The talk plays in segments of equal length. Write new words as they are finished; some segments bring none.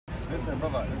Listen,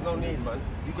 brother, there's no need, man.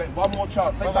 You get one more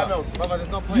chance. Say something else. Brother, there's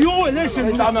no point. You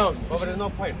listen. Say something else. Brother, there's no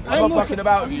point. I'm not fucking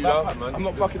about with you, Back though. up, man. I'm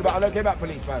not fucking about. I don't care about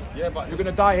police, man. Yeah, but you're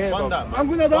gonna die here, bro. I'm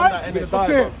gonna die. You're gonna die,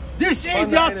 Okay. bro. This Burn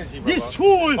that idiot, energy, this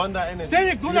brother. fool, Burn that energy.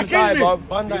 they're gonna You're kill die, me. bro.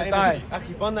 Burn You're that gonna energy. die.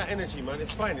 Aki, burn that energy, man.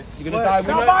 It's fine. It's You're gonna die.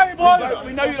 The Bible.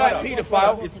 We know you like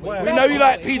paedophile. It's worse. We know you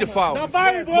like paedophile. The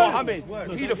Bible. Mohammed,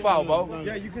 paedophile, bro.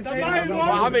 Yeah, you can The say Bible.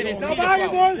 Mohammed is The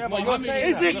paedophile. Bible. Mohammed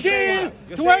is Ezekiel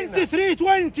You're saying that.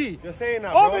 23:20. You're saying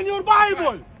that, bro. Open your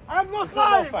Bible. I'm not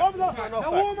lying. fact.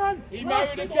 The woman. He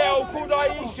married a girl called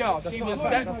Aisha. She was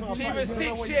 6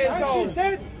 years And she old.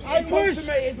 said, I wish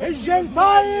consummated a when she was 2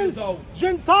 years Gentile, old.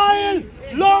 Gentile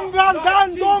longer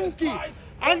than donkey.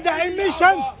 And the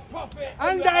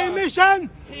emission,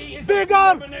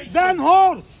 bigger than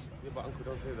horse. Yeah, but uncle,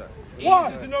 don't say that.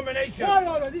 What? Denomination.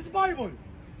 Why? This is Bible.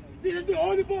 This is the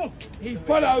only book. He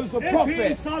follows the If he prophet.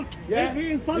 insult, if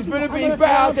he insults He's going to be Muhammad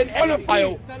better than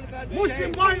Sallallahu any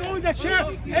Muslim buy all the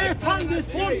church,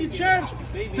 840 church,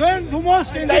 turn to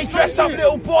mosque in They this dress up country.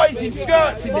 little boys in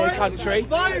skirts in their country,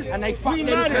 and they fuck We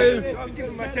them married. too. Don't give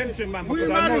him attention, man. We because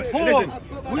I know- married four. Listen,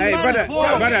 We hey, married brother,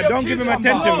 four. brother, don't give him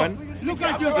attention, man. Look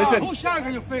at your Listen. who's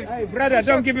shagging your face. Hey, brother,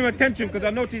 don't give him attention because I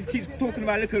notice he keeps talking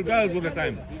about little girls all the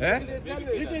time. Eh?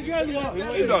 Little girl,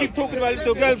 what? You keep talking about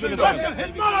little girls all the time.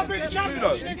 It's not a big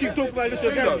shag. You keep talking about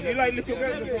little girls. You like little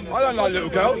girls. I don't like little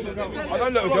girls. I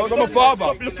don't little girls. I'm a father.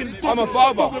 I'm a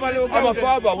father. I'm a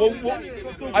father. Well,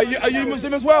 what? Are you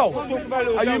Muslim as well?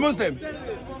 Are you Muslim?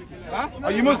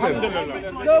 Are you Muslim?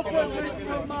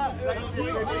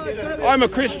 I'm a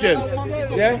Christian.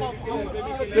 Yeah.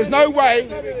 There's no way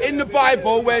in the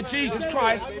Bible where Jesus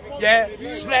Christ, yeah,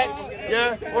 slept,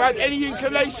 yeah, or had any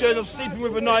inclination of sleeping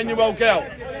with a 9-year-old girl.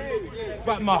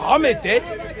 But Muhammad did.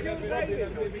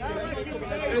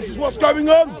 This is what's going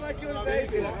on.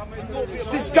 It's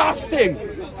disgusting.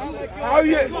 How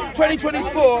you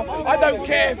 2024? I don't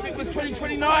care if it was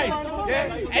 2029. Yeah,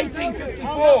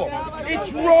 1854.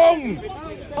 It's wrong.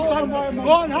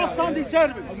 Go and have Sunday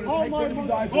service. Go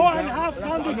and have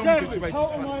Sunday service.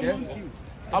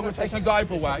 I'm gonna take your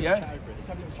Bible out, yeah?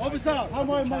 Officer,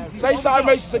 how am I? Say something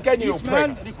racist again, you This prick.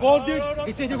 man recorded.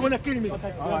 He said they're gonna kill me.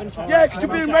 Yeah, because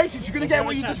you're being racist. You're gonna get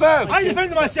what you deserve. I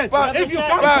defend myself. But If you but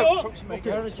come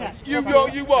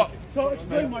you what? so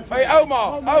explain my Hey,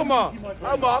 Omar,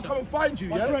 I'll come and find you,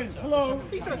 yeah? friends. Hello.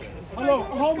 Hello.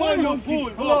 How are you, fool?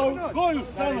 Hello. Go, you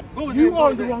son of. Go. You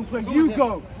are the wrong place. You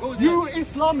go. You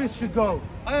Islamists should go.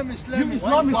 I am Islamist. You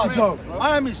Islamists should go.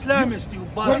 I am Islamist, you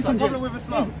bastard. What's the problem with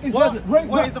Islam?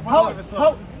 What is the problem with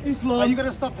Islam? Islam. Are you going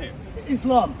to stop it?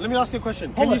 Islam. Let me ask you a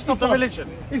question. Can you stop the religion?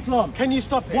 Islam. Can you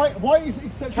stop it? Why is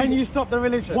accepting? Can you stop the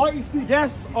religion? Why is speaking?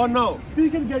 Yes or no?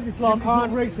 Speaking against Islam is not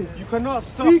racist. You cannot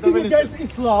stop the Speaking religion. against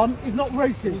Islam is not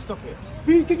racist. Can you stop it?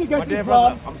 Speaking against My dear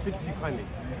Islam. brother, I'm speaking to you kindly.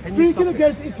 Speaking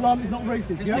against Islam is not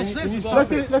racist. Yeah? Let's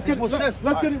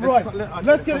get it right.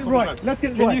 Let's get it right. Let's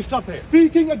get it right. Can you stop it?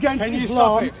 Speaking against Can you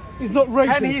Islam stop it? is not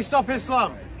racist. Can he stop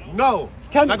Islam? No.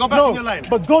 Can, now go back no, in your line.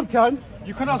 But God can.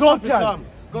 You cannot God stop can. Islam.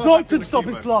 Go God back can in the stop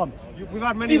queue, man. Islam. We've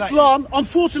had many Islam,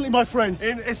 unfortunately, my friends,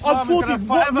 In Islam is gonna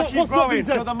forever keep growing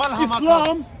till the Malhama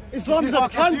comes. Islam is People a are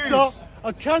cancer, confused.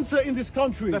 a cancer in this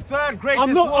country. The third greatest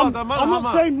I'm not, war, the I'm Malhama.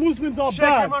 not saying Muslims are Sheikh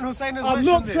bad. Imran Hussein has I'm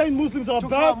not mentioned saying this. Muslims are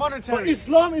Talks bad. about monetary. But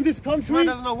Islam in this country man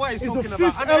doesn't know what he's is the talking fifth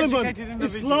about. element. Uneducated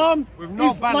individual Islam with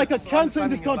no is like a balance cancer in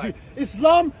this understanding country. of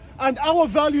Islam and our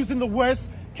values in the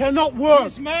West cannot work.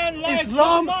 This man likes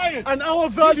Islam Somalia. and our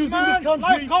values in man this country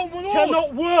like Commonwealth.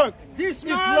 cannot work. This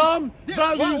man- Islam This-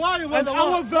 values why- and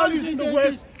our values in the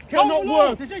West cannot Commonwealth.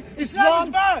 work. They say Islam is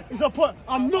bad. is a point.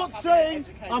 I'm not saying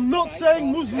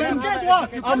Muslims. Get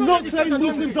what? You I'm cannot not defend saying the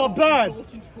Muslims are bad.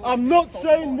 I'm not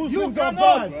saying Muslims are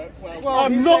cannot. bad.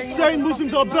 I'm not saying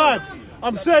Muslims are bad.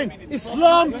 I'm saying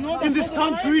Islam in this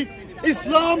country,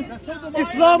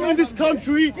 Islam in this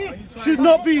country should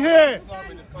not be here.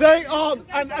 They are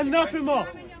an anathema.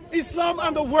 Islam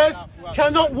and the West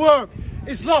cannot work.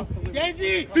 Islam.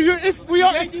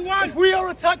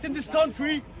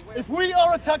 If we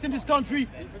are attacked in this country,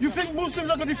 you think Muslims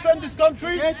are going to defend this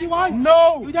country?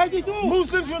 No.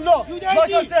 Muslims will not.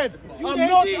 Like I said, I'm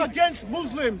not against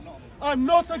Muslims. I'm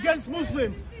not against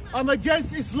Muslims. I'm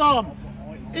against Islam.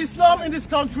 Islam in this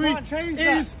country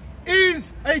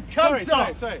is a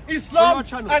cancer. Sorry. Islam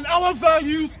and our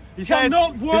values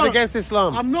cannot work. He's against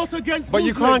Islam. I'm not against But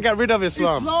you Muslims. can't get rid of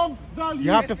Islam. Islam's values.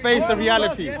 You have to face the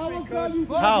reality.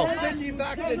 How? Send you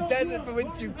back to the desert from which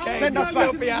you came. Send us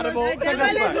back. Filthy animal. Jabal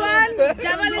is one.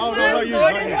 Jabal is Oh, one. no, you-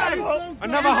 God is one.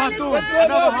 Another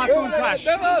Hartoon trash.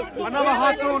 Another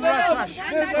Hartoon trash.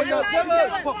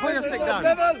 Put your stick down.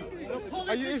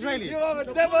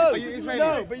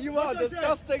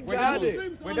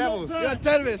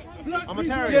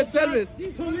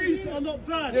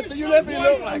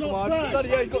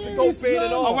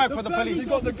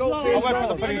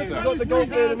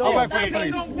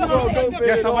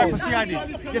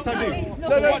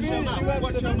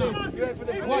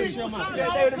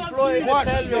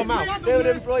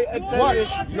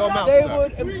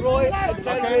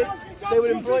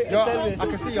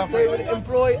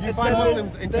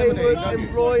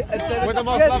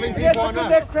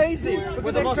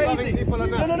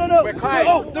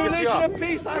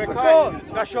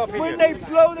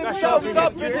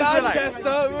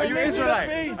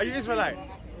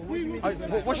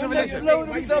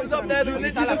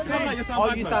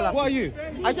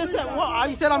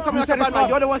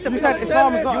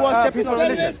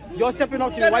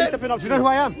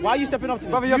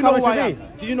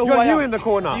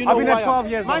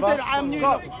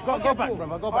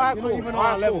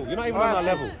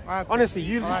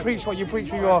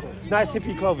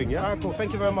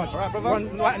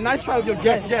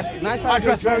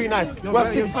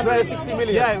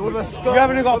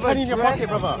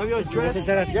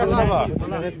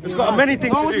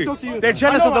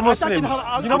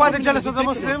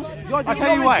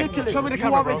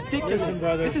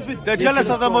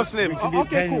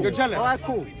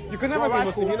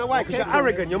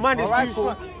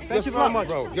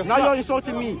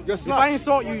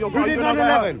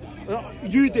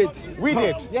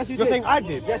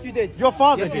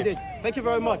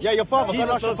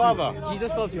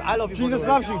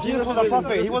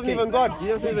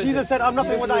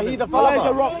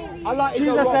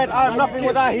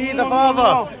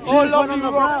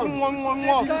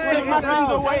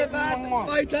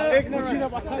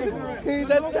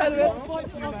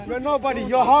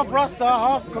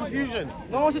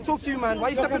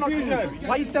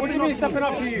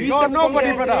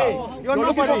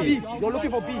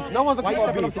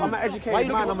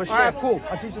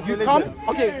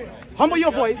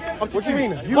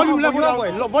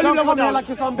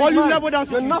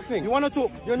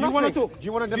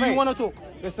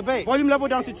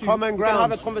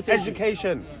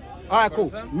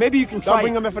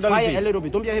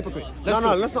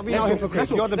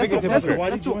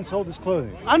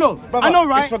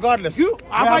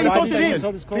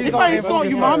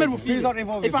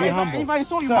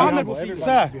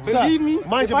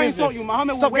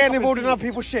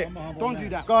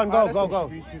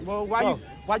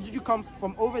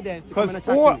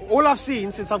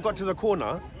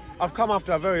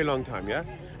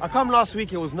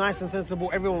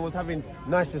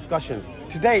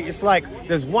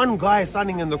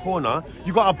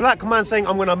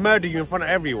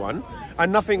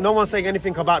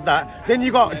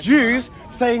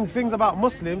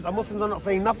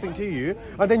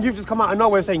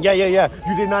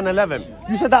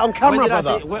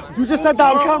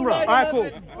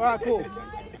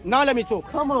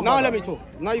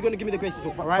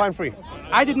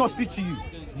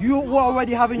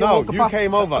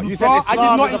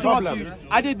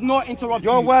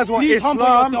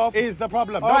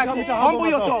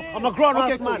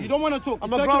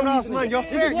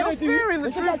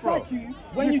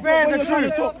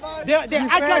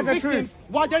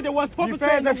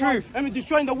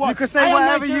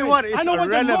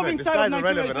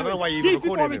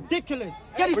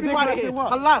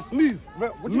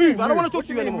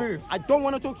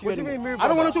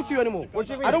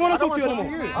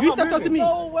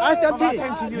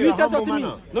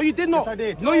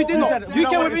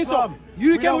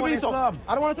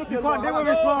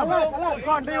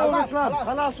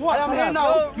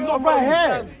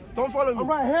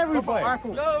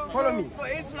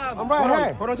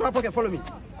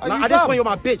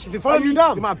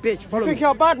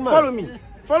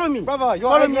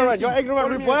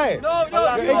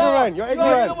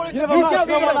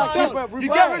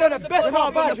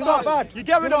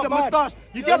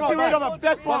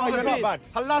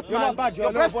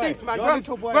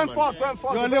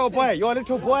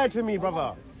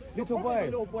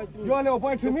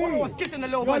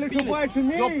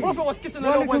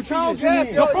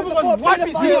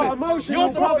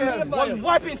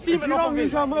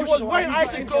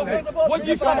 Aisha's clothing. What do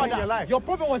you feel about that? Your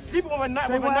prophet was sleeping with a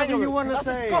nine-year-old. That's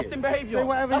disgusting behavior. Say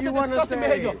whatever That's you want to disgusting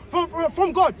say. behavior.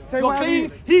 From God. Say You're whatever clean.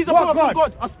 you- He's a What prophet from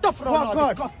God? God. Astaghfirullah. What God?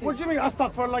 Disgusting. What do you mean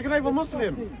astaghfirullah? You're not even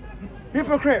Muslim.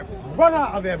 Hypocrite. Run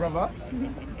out of here, brother.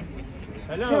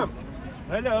 Hello.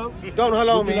 Hello. Don't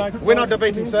hello Would you me. like to We're talk not to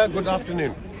debating, me? sir. Good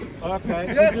afternoon. Okay.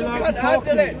 Yes, Would you you like can't to talk handle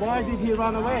to me? it. Why did he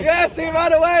run away? Yes, he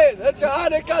ran away. The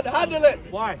jihadi can't handle it.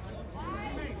 Why?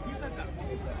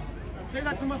 Say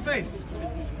that to my face.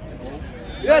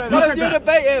 Yes, why don't you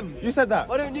debate him? You said that.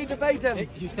 Why don't you debate him?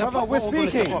 You step Brother, up. we're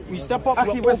speaking. You step up.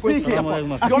 Aki, we're speaking. You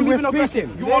want me being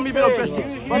aggressive? You want me being aggressive?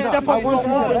 You step up.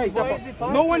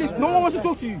 No one wants to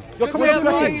talk to you. You're coming to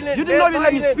me. You didn't even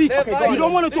let me speak. You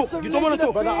don't want to talk. You don't want to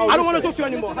talk. I don't want to talk to you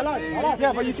anymore.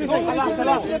 Yeah, but you can say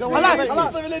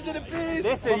It's the religion of peace.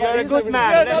 Listen, you're a good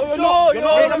man. Yes, I'm sure. You're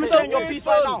not demonstrating your peace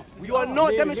right now. You are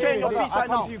not demonstrating your peace right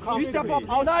now. You step up.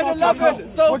 9/11,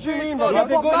 so What do you mean, peaceful.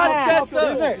 bro?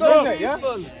 Manchester, so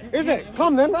peaceful. Is it?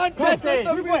 Come then. Manchester,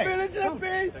 so religion of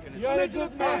peace. Religion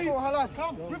of peace.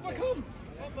 Come.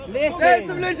 There's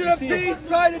the religion of peace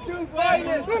trying to do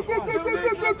violence.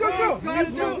 Trying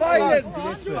to do violence.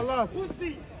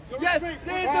 Yes,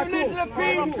 there's the religion of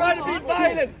peace trying to be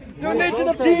violent. The religion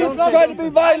of peace trying to be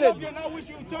violent. I wish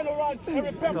you would turn around and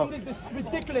repent from this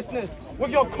ridiculousness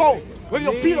with your cult, with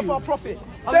your pedophile prophet.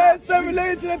 There's the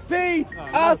religion of peace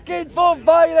asking for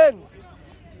violence.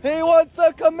 He wants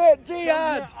to commit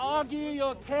jihad. Argue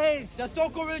your case. The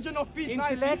so-called religion of peace now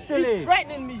Intellectually. is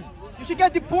threatening me. You should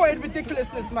get deported,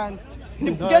 ridiculousness, man.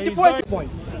 Get deported.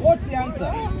 What's the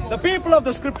answer? The people of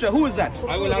the scripture, who is that?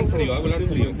 I will answer you. I will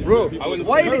answer you. Bro, I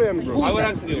will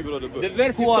answer you. The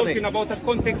verse is talking about the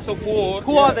context of war.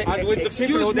 Who are they? And with the Excuse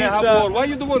people who me, they have sir. war. Why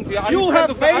you don't want to? Are You scared have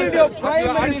of failed answer? your Are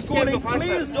primary you scared schooling. of answer?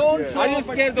 Please don't show Are you up and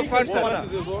scared of speak answer?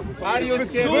 with Are you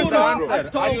scared of the Surah answer? Are you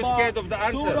At-Tawbah, scared of the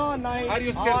answer? Surah 9, Are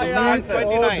you scared of the Ayah answer?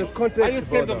 29. Are you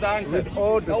scared of the answer?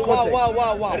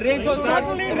 Wow. Read So the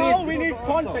suddenly read. now we need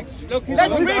context. Look, he Let's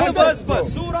doesn't read the answer. verse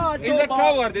first. Surah He's a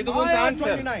coward. He don't want to Ayah answer.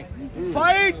 29.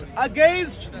 Fight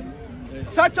against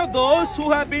such of those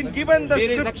who have been given the There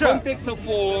is a scripture. context of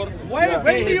war.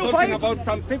 When do you Talking fight? about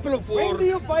some people of war. When do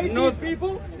you fight not, these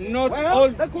people? Not Well, all.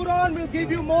 the Quran will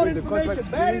give you more information.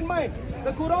 Bear in mind,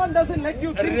 the Quran doesn't let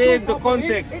you think Read too the properly.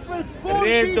 context. It will spoon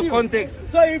Read feed the you. context.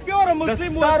 So if you're a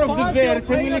Muslim who star has of the passed your verse, he will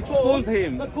training expose course,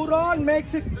 him. the Quran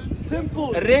makes it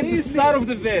simple. Read the easy. star of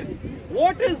the verse.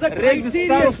 What is the Read the star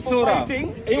criterion of for Surah.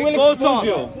 fighting? It will It goes expose on.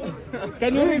 you.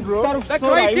 Can you read the star of The Surah?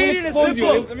 It will criterion is expose you.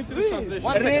 simple.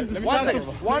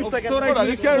 One second. Surah, it will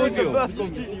expose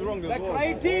you. The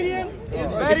criterion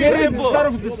is If very you read the simple. star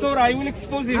of the Surah, it will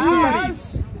expose him.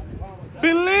 As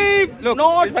believe Look,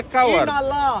 not he's a coward. in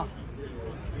Allah,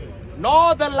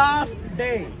 nor the last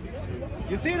day.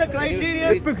 You see the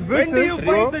criterion? When do you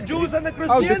fight the Jews and the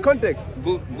Christians?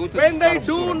 Go to When the they star of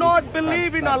do Surah. not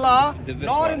believe in Allah, The verse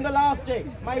nor one. in the last day.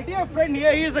 My dear friend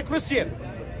here, he is a Christian.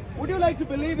 Would you like to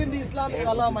believe in the Islamic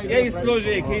Allah, my Yeah, dear it's friend?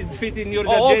 logic. He's fitting your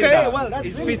Oh, okay, agenda. well, that's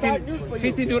He's really bad news for you.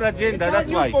 fitting your agenda. It's That's bad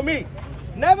news why. for me.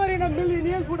 Never in a million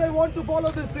years would I want to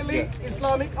follow the silly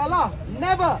Islamic Allah.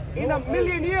 Never in a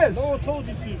million years. No one told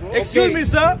you to, bro. Excuse me,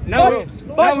 sir. Now,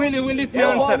 but now he will let me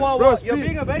answer. You're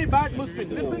being a very bad Muslim.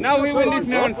 Listen Now to he the will Quran let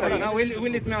me answer. properly. Now he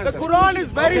will let me answer. The Quran is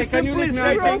very Okay, can you simply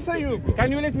let me answer? stating.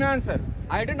 Can you let me answer?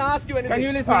 I didn't ask you anything. Can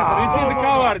you let me answer? You see the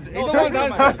coward. He don't want to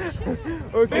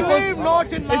answer. Believe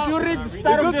not in If you Allah. read the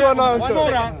star of the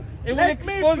Surah, it will Let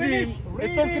me expose finish him. It's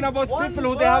reading talking about one people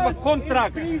who they have a verse,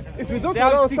 contract. please. If you don't they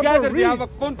have together, they have a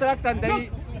contract and they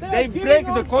break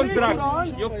the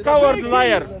contract. You coward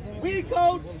liar. We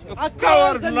out coward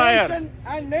across the liar. nation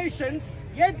and nations,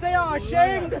 yet they are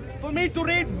ashamed for me to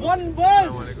read one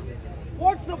verse.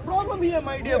 What's the problem here,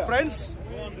 my dear friends?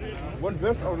 One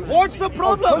verse. What's the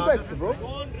problem? Context, bro.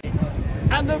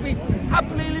 And they'll be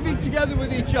happily living together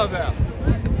with each other.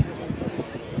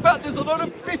 But there's a lot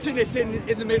of bitterness in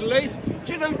the Middle East.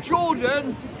 Do you know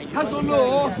Jordan has a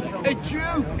law, a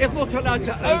Jew is not allowed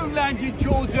to own land in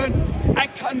Jordan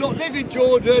and cannot live in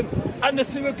Jordan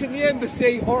unless they work in the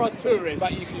embassy or are tourists.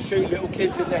 But you can shoot little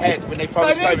kids in the head when they throw a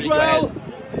But stone in your head. Israel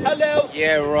allows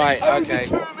Yeah, right, over okay.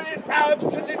 2 million Arabs to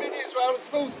live in Israel as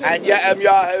full citizens. And yet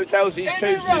Yahoo tells his In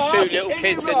troops to Iraq- shoot little in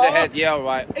kids in Iraq, the head. Yeah, all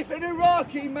right. If an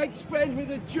Iraqi makes friends with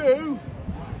a Jew,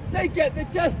 they get the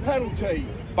death penalty.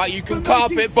 But you can For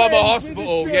carpet making bomb a friends with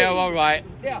hospital. Jew. Yeah, all right.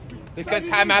 Yeah. Because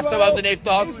But in Hamas are Israel- underneath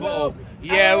the hospital. Israel,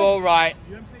 Yeah, Arabs, all right.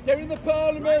 They're in the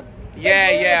parliament. Yeah,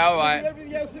 they yeah, work, all right. they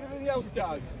do everything else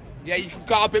does. Yeah, you can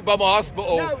carpet bomb a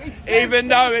hospital. No, it says Even in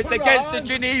though the it's Quran- against the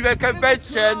Geneva in the Quran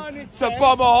Convention it to says,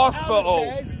 bomb a Allah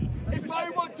hospital. says, if I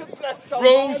want to bless someone,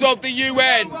 Rules of the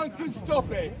UN. no one can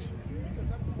stop it.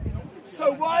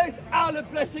 So why is Allah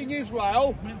blessing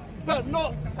Israel, but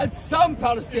not, and some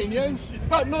Palestinians,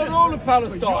 but not all of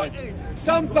Palestine?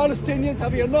 Some Palestinians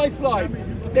having a nice life.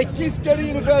 Their kids go to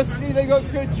university, they got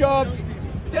good jobs.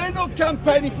 They're not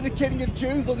campaigning for the killing of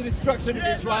Jews or the destruction of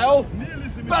Israel.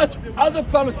 But other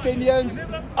Palestinians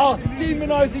are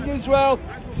demonising Israel,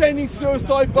 sending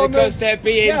suicide bombers. Because they're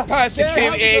being Yeah, persecuted,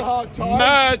 they're having a hard time.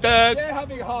 murdered. They're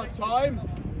having a hard time.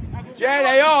 Yeah,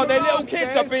 they are. Their little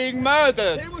kids are being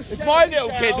murdered. If my little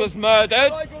kid was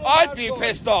murdered, I'd be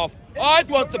pissed off. I'd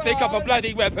want to pick up a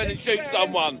bloody weapon and shoot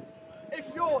someone. If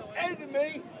your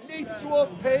enemy leads toward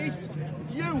peace,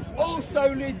 you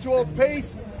also lead toward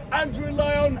peace and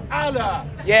rely on Allah.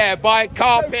 Yeah, by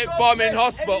carpet bombing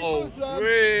hospitals. Who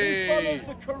follows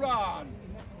the Quran.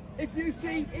 If you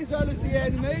see Israel as the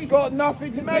enemy, got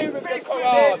nothing to do with the peace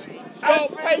Quran. with it Stop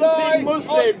and painting rely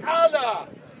Muslims. on Allah.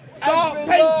 Stop And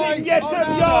painting rely on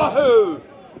Netanyahu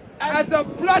as a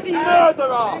bloody murderer,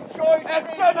 a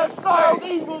genocidal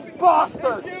evil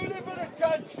bastard. If you live in a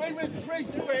country with free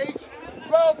speech,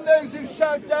 rather than those who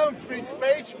shout down free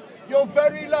speech, you're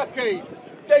very lucky.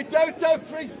 They don't have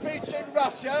free speech in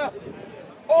Russia,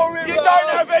 or Iraq, You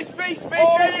don't have free speech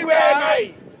or anywhere, Iran,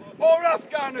 mate. or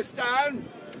Afghanistan,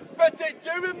 but they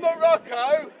do in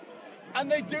Morocco,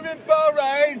 and they do in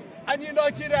Bahrain, and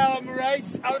United Arab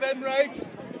Emirates,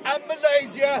 and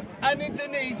Malaysia, and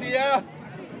Indonesia.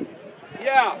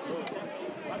 Yeah.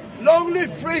 Long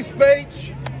live free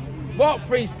speech. What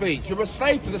free speech? You're a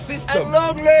slave to the system. And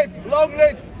long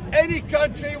live any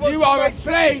country. You are a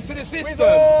slave to the system. With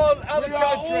all other you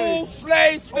are countries. all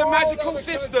slaves to the All magical other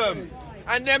system. countries.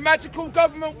 And their magical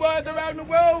government word around the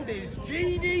world is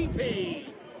GDP.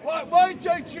 Why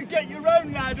don't you get your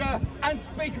own ladder and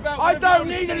speak about I whatever don't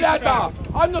you need a speak ladder. about?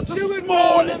 I'm not a You would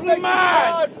small rather little make it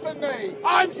man. hard for me.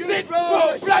 I'm You'd 6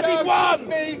 rather foot bloody shout one.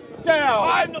 me down.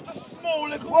 I'm not a small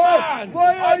little man.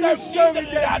 Why I are you don't need showing a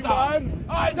ladder. everyone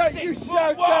I'm that you 6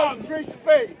 shout foot down one. free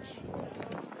speech?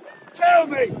 Tell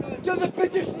me, does the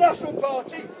British National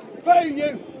Party pay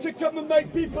you to come and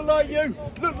make people like you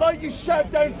look like you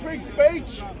shout down free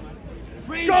speech?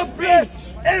 Free God speech.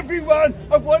 bless everyone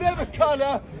of whatever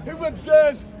colour who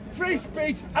observes free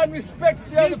speech and respects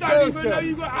the other You don't person. even know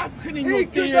you've got African in your He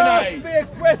could DNA. ask me a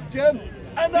question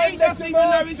and I He let doesn't him even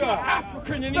know he's answer. got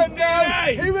African in his But now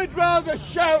DNA. he would rather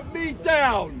shout me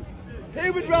down. He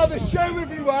would rather show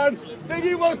everyone that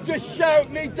he wants to shout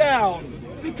me down.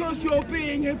 Because you're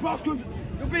being hypocritical.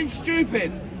 You're being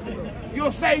stupid.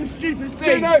 You're saying stupid things.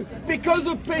 Do you know, because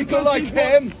of people Because like you've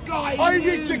got him, Sky I need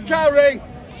News. to carry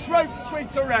throat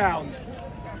sweets around.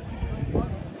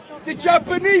 The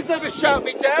Japanese never shout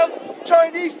me down.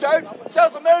 Chinese don't.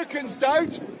 South Americans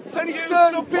don't. It's only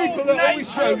certain people that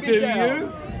always shout me down.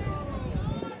 you?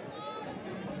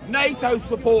 NATO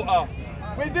supporter.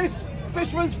 With this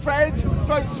fisherman's friend,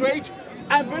 throat sweet,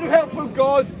 and a bit of help from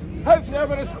God, hopefully I'm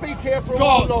going to speak here for a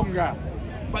while longer.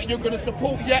 But you're going to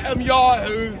support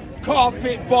Netanyahu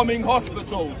carpet bombing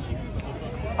hospitals.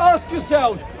 Ask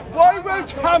yourselves, why won't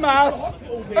Hamas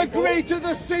agree to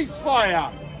the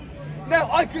ceasefire? Now,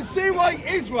 I can see why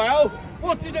Israel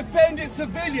wants to defend its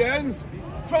civilians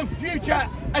from future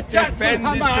attacks Defend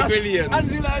from its Hamas civilians.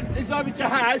 and Islamic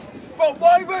Jihad, but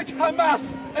why won't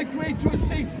Hamas agree to a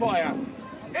ceasefire?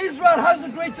 Israel has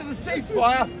agreed to the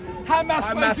ceasefire, Hamas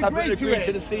won't Hamas haven't agree to agreed it.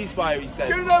 to the ceasefire, he said.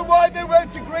 Do you know why they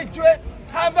won't agree to it?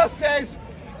 Hamas says,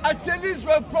 until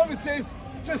Israel promises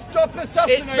to stop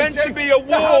assassinating It's meant to be a the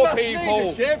war, Hamas people.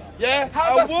 leadership, Yeah,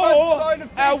 Hamas a won't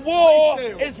sign war peace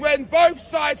deal. is when both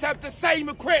sides have the same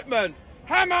equipment.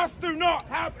 Hamas do not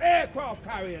have aircraft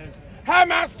carriers.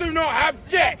 Hamas do not have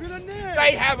jets.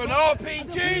 They have an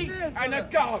RPG and a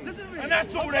gun. And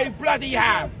that's all they bloody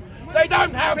have. They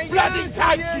don't have For bloody years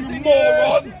tanks, and you years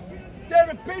moron. and years, there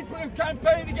are people who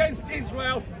campaign against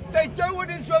Israel. They don't want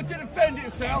Israel to defend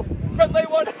itself, but they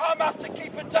want Hamas to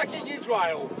keep attacking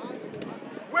Israel.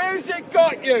 Where's it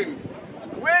got you?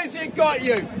 Where's it got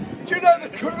you? Do you know the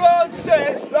Quran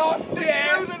says Last the year,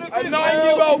 children of a Israel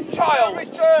 9-year-old child will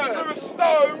return. threw a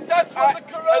stone That's what at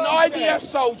the Quran an IDF says.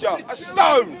 soldier. The A children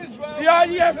stone. of Israel The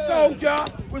IDF will soldier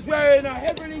was wearing a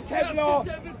heavily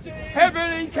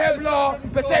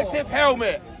Kevlar protective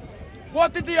helmet.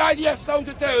 What did the IDF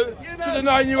soldier do to the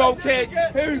 9-year-old kid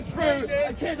who threw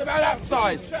a kid about that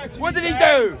size? What did he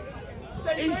do?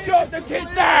 He shot the kid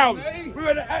down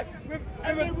with an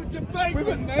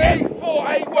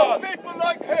M4A1. People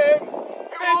like him,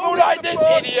 People like this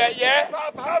idiot, yeah?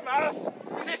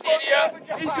 Hamas, This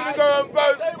idiot, he's going to go and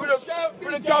vote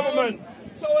for the government.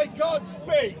 So I can't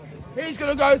speak. He's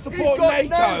going to go and support He's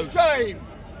got NATO. no shame.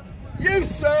 You,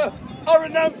 sir, are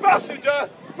an ambassador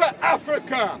for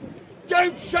Africa.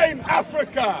 Don't shame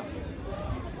Africa.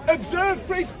 Observe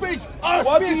free speech. Ask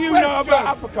What me do a you question. know about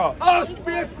Africa? Ask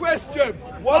me a question.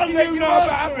 What I'll do let you know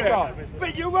about answer Africa? it.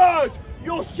 But you won't.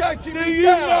 You're shouting Do me you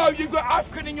down. know you've got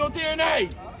African in your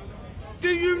DNA? Do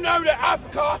you know that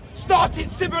Africa started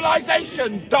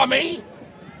civilization, dummy?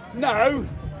 No.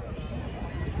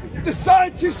 The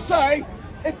scientists say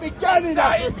it began in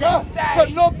Africa,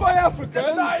 but not by Africans.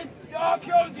 The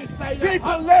archaeologists say that.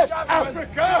 People left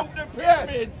Africa.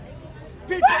 Yes.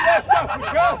 People left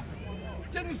Africa.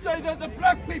 Didn't say that the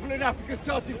black people in Africa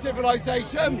started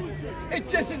civilization. It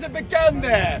just as it began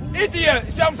there. Idiot!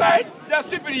 See what I'm saying? See how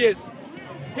stupid he is?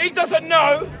 He doesn't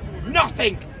know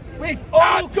nothing. We've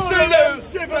all got our own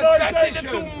civilization.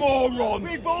 Little moron.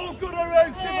 We've all got our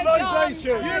own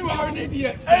civilization. You are an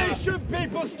idiot. Asian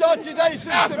people started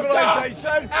Asian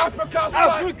civilization.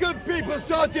 African people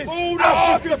started all the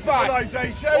African artifacts.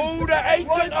 civilization. All the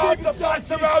ancient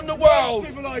artifacts around the world.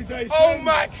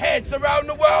 Olmec heads around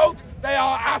the world. They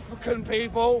are African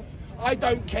people. I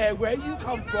don't care where you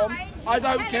come from. I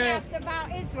don't care. Us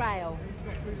about Israel.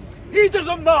 He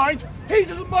doesn't mind. He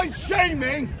doesn't mind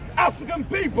shaming African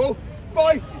people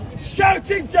by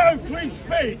shouting down free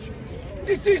speech.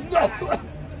 This is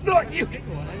not you.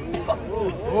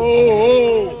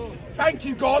 Oh, thank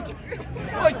you, God.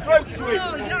 My throat's sweet.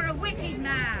 Oh, you're a wicked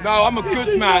man. No, I'm a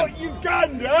good man. This is not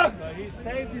Uganda. He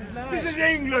saved his life. This is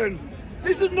England.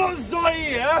 This is not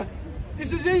Zaire.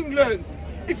 This is England.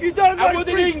 If you don't like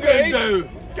free speech,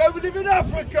 go live in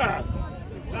Africa.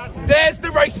 There's the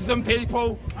racism,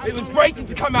 people. It was great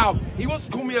to come out. He wants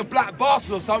to call me a black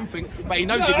bastard or something, but he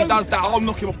knows if he does that, I'll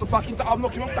knock him off the fucking. I'll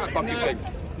knock him off that fucking thing.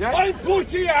 Yeah? I'm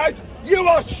pointing out you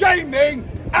are shaming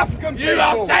African people. You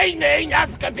are shaming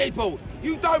African people.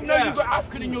 You don't know you've got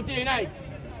African in your DNA.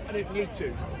 I didn't need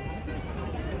to.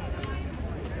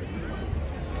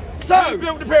 So, who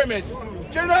built the pyramids?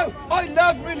 Do you know, I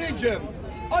love religion.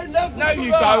 I love the Quran. No,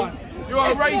 you don't. You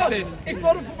are a racist. It's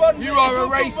not for one. You are a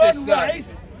racist, sir.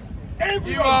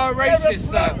 You are a racist,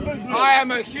 sir. I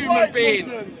am a human being.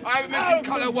 I haven't mentioned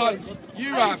colour once.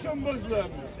 You have.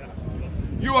 Muslims.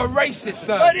 You are racist,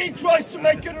 sir. But he tries to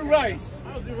make it a race.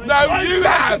 No, you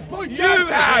have. You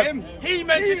have. He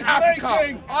mentioned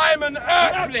Africa. I'm an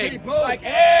earthling, like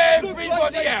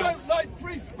everybody else. Don't like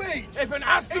free speech. If an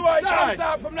asteroid comes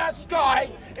out from that sky,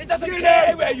 it doesn't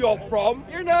care where you're from.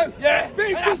 You know, yeah.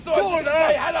 Speaker's Corner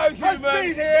say hello, humans.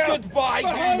 Been here goodbye,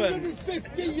 humans.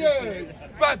 150 years.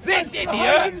 But this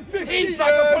idiot, he's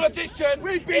like a politician.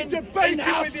 We've been debating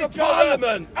with each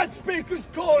Parliament at Speaker's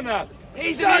Corner.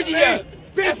 He's an idiot.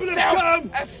 People have come,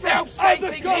 a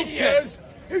self-hating idiot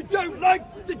who don't like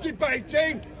the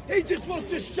debating. He just wants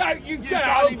to shout you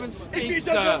down. Even speak, if he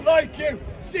doesn't like you,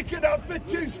 stick it up for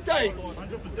 2 states.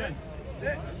 100%.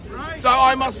 So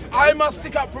I must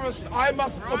stick up for us. I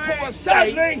must support a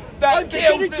state that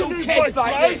kills little kids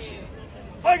like this.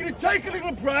 I'm going to take a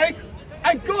little break,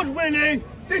 and God willing,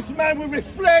 this man will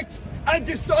reflect and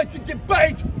decide to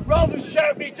debate rather than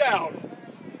shout me down.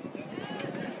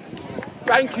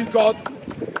 Thank you, God.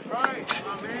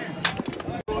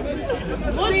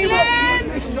 Muslims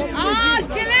are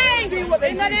killing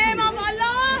in the name of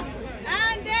Allah,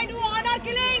 and they do honor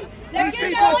killing. They kill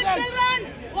their own children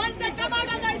once they come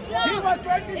out of the Islam. See what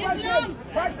he was doing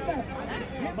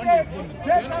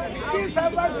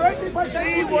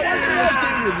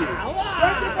with you.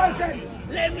 20%.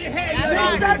 Let me hear you.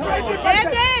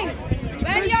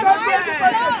 When your wife,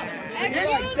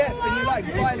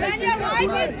 when your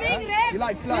wife is being raped, you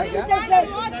like blood, you stand and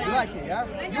watch her. You like it, yeah?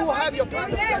 You will have your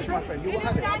pound of flesh, my friend. You will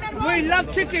have it. We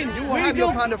love chicken. You will have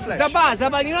your pound of flesh.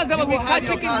 Zaba, you know Zaba, we have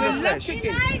chicken, we love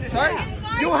chicken. Sorry?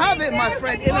 You have it, my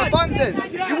friend, in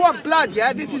abundance. You want blood,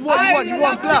 yeah? This is what you want. You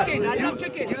want blood.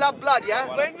 You love blood, yeah?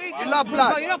 You love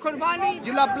blood. You know Kurbani?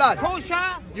 You love blood.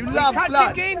 Kosher? You love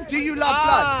blood. Do you love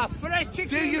blood? Fresh chicken.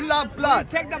 Do you love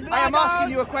blood? I am asking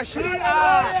you a question.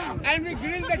 And we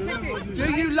grill the chicken.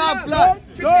 Do you love blood?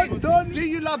 Do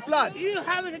you love blood? You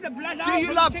have it in the blood. Do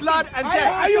you love blood and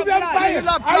death? Are you vampires? Do you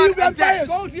love blood and death?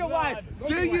 Go to your wife.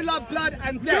 Do you love blood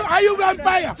and death? Are you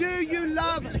vampire? Do you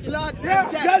love blood and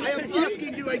death? I am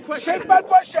asking you a question. Simple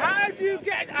question. How do you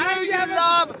get? Do you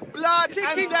love blood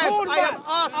and death? I am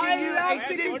asking you a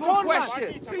simple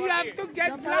question. So you have to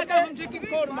get blood from chicken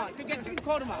korma to get chicken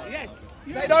korma. Yes.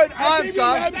 They don't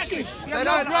answer. They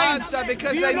don't answer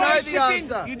because they know the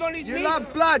answer. You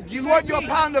love blood. You want your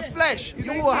pound of flesh.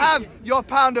 You will have your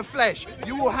pound of flesh.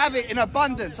 You will have it in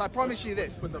abundance. I promise you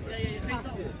this.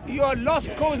 You are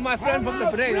lost cause, my friend, from the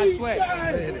brain, I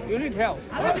swear. You need help.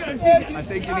 I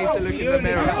think you need to look in the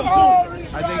mirror.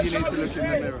 I think you need to look in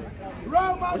the mirror.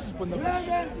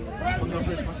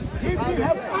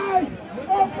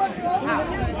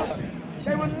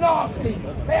 They were Nazis.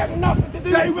 They have nothing to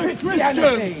do with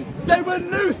Christianity. They were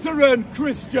Lutheran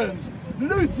Christians.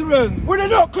 Lutherans. Well, they're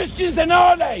not Christians, then,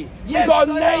 are they? Yes, You've got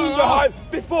a they name are. behind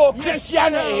before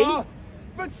Christianity.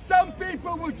 But some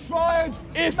people would try and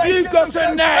if make you've it got look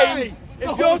a name, okay.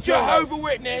 if you're Jehovah's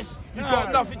Witness, you've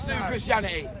got nothing to do with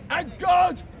Christianity. And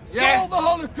God saw the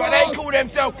Holocaust. But they call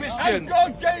themselves Christians. And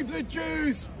God gave the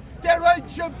Jews There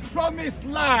ain't your promised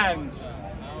land.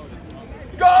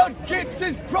 God keeps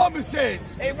his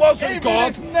promises. It wasn't Even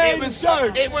God. if men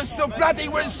don't. It was Sir bloody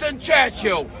Winston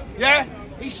Churchill. Yeah?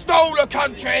 He stole a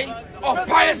country of But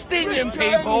Palestinian those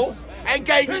Christians people and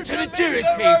gave it to the believe Jewish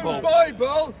their people. own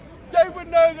Bible, they would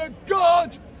know that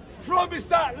God promised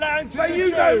that land to But the you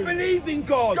Jews. don't believe in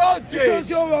God. God did. Because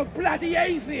you're a bloody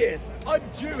atheist. I'm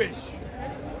Jewish.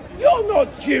 You're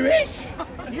not Jewish.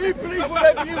 You believe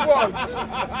whatever you want.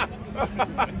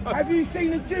 Have you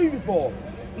seen a Jew before?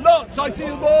 Lots, I see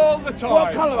them all the time.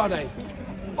 What colour are they?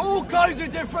 All kinds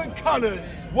of different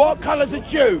colours. What colour's a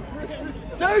Jew?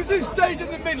 Those who stayed in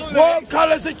the Middle East. What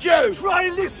colour's a Jew? Try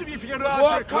and listen if you're going to answer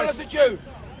What a colour's a question.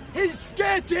 Jew? He's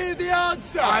scared to hear the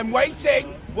answer. I'm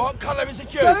waiting. What colour is a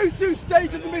Jew? Those who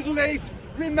stayed in the Middle East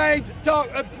remained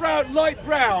dark, brown, light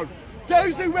brown.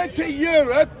 Those who went to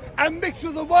Europe and mixed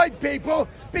with the white people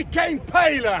became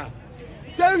paler.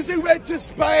 Those who went to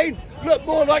Spain looked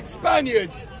more like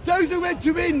Spaniards. Those who went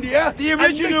to India, The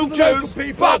original and mixed with the local Jews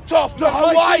people, fucked off to looked like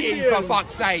Hawaii, for Indians. fuck's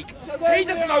sake. So there He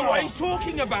doesn't we know are. what he's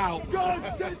talking about. God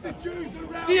sent the Jews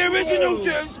around The original world.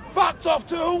 Jews fucked off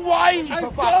to Hawaii, for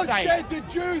And fuck's God sake. said the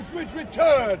Jews would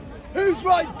return. Who's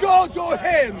right, God or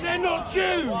him? They're not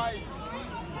Jews.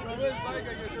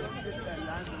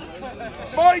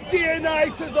 My DNA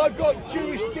says I've got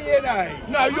Jewish DNA.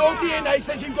 No, your DNA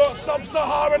says you've got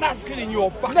sub-Saharan African in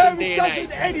your fucking No, it DNA.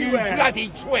 doesn't anywhere. You bloody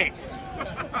twits.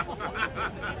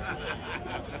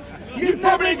 You've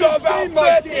probably never got even about seen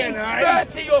my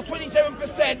 30 DNA. or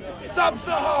 27%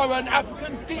 sub-Saharan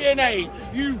African DNA.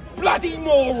 You bloody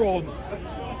moron.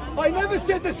 I never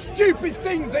said the stupid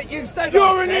things that you said. You're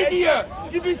I an said. idiot.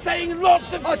 You've been saying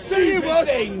lots of I'll tell you stupid what,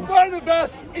 things. one of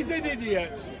us is an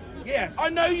idiot. Yes. I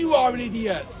know you are an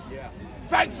idiot.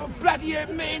 Thanks for bloody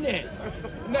admitting it.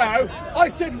 No, I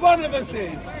said one of us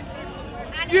is.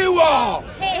 You are.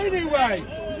 Anyway,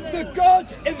 the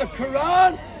God in the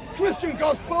Quran, Christian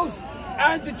Gospels,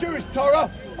 and the Jewish Torah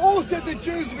all said the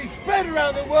Jews would be spread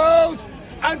around the world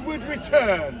and would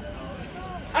return.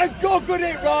 And God got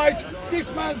it right,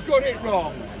 this man's got it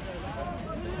wrong.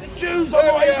 The Jews are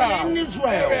not even in Israel.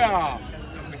 There we are.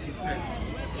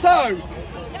 So,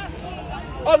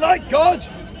 I like God,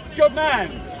 good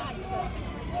man.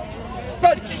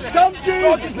 But some Jews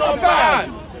God is not bad.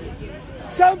 man.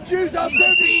 Some Jews are He's a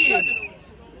very being.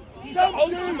 He's the Some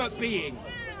ultimate Jews- being.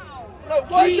 Look,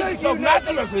 why Jesus don't of you let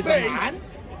me Nazareth is a speak? man.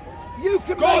 You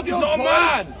can God make is your not a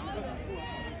points. man.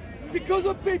 Because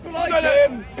of people like No, no,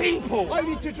 him, people. I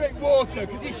need to drink water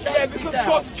because he shuts Yeah, me because down.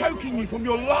 God's choking you from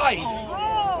your lies.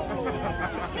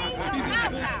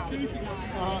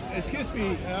 Excuse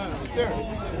me, sir.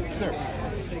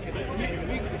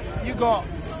 You got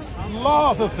a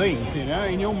lot of things, you know,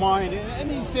 in your mind,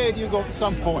 and you said you got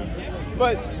some points,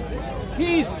 but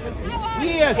he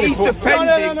has He's a point.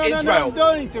 defending No, Israel.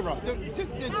 don't interrupt.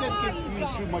 Just get me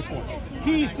through my point.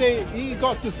 He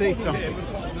got to say something,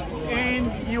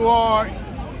 and you are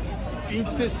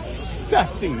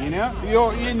intercepting, you know,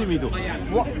 you're in the middle.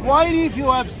 Why if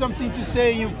you have something to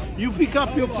say, you pick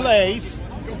up your place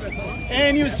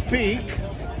and you speak,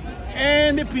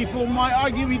 and the people might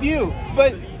argue with you,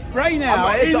 but right now, I'm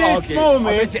not here in to this argue. moment,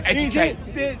 I'm here to is educate.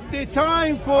 it the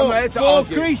time I'm for, not here to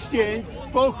argue. Christians,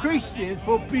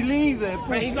 for believers, for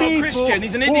But he's people not a Christian,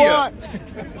 he's an who idiot. are-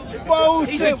 well,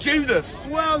 He's so- a Judas.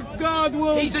 Well, God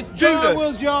will. He's a God Judas.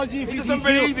 will judge if He it doesn't is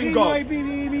you. believe in He God. might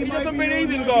believe, He might doesn't be believe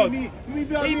you, in might God. be me. He We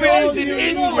believes all in do.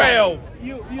 Israel.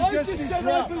 You I just just said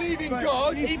I believe in but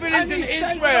God. He believes and in he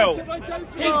said Israel. I said I don't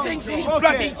He believe thinks in he's God.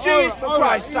 bloody Jewish, for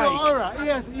Christ's sake. All right,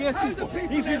 yes,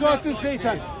 if you got to say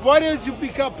something, why don't you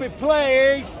pick up a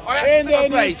place I have and to pick up a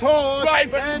then you place. talk,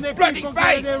 Right, but and the bloody people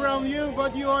face. get around you,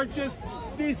 but you are just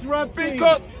disrupting.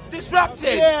 Because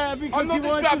disrupted. Yeah, because I'm not you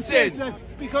want to say disrupted. something.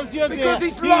 Because you're Because there.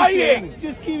 he's lying.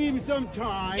 Just give him some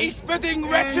time. He's spitting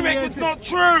And rhetoric yes, that's not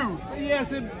true.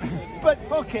 Yes, but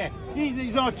okay,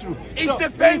 he's not true. He's So,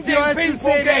 defending if you have to people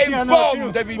say that getting you're not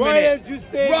bombed true, every why minute. don't you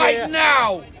stay Right there?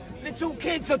 now. Little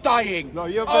kids are dying. No,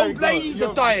 you're very Old ladies good.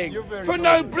 are dying You're very for good.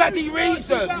 no bloody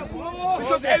reason.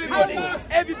 Because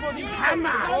everybody's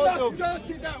Hamas Hamas.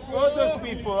 started that war. All those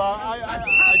people, I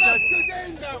Hamas could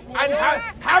end that war. And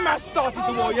Hamas started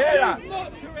the war. You hear that?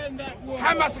 Not to end that war.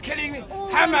 Hamas are killing. All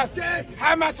Hamas. those deaths.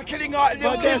 Hamas are killing our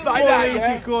little But kids that's like that. Yeah?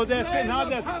 political. That's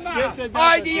another. That's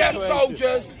IDF situation.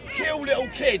 soldiers kill little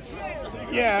kids.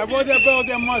 Yeah, what about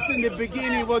them was in the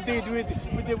beginning what they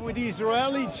did with the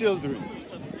Israeli children?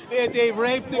 They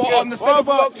raped the What, girl. on the What 7th of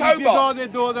about if you October? got a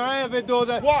daughter, I have a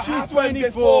daughter, What she's happened 24.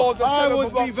 before the I 7th would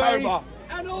of be very... October?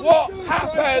 And all What the suicide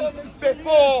happened bombers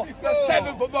before before. the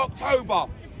 7th of October?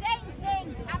 Same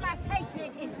thing. Hamas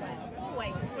hated Israel.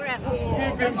 Always. Forever.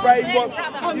 Be been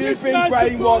brainwashed. You've been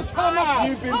brainwashed.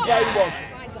 You've been brainwashed.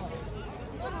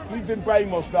 You've been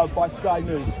brainwashed now by Sky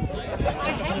News.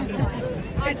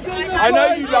 I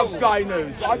know you love Sky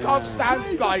News. I can't stand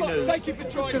Sky News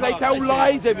because they tell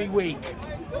lies every week.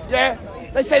 Yeah,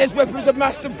 they say there's weapons of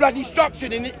mass and blood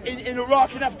destruction in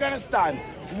Iraq and Afghanistan.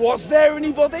 Was there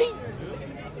anybody?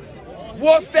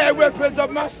 Was there weapons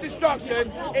of mass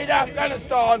destruction in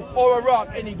Afghanistan or Iraq?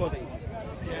 Anybody?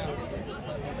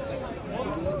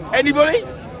 Anybody?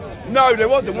 No, there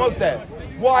wasn't, was there?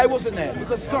 Why wasn't there?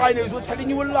 Because Sky News was telling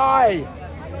you a lie,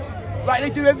 like they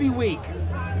do every week.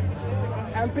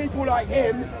 And people like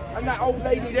him and that old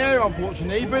lady there,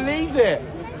 unfortunately, believe it.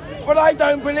 But I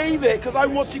don't believe it because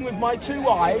I'm watching with my 2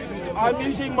 eyes. I'm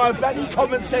using my bloody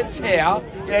common sense here,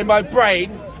 in my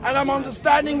brain, and I'm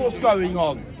understanding what's going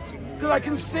on. Because I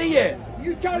can see it.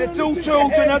 Little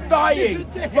children are dying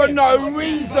for no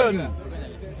reason.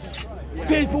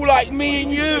 People like me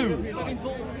and you.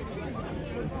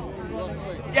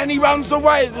 And he runs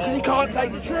away because he can't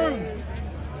take the truth.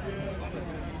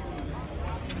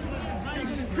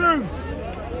 This is true.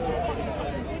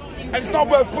 And it's not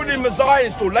worth calling him a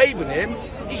Zionist or labelling him.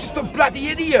 He's just a bloody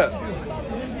idiot.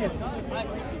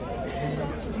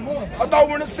 I don't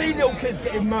want to see little kids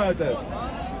getting murdered.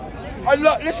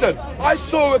 Listen, I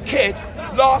saw a kid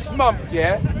last month,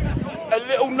 yeah, a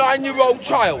little 9-year-old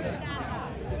child,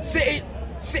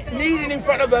 kneeling in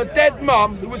front of her dead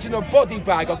mum who was in a body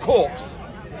bag, a corpse,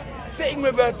 sitting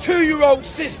with her 2-year-old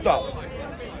sister.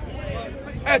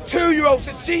 Her 2-year-old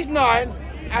sister, she's 9,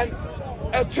 and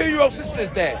her 2-year-old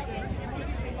sister's there.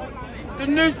 The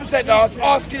news presenter is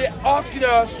asking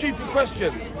her stupid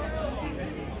questions.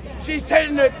 She's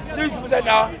telling the news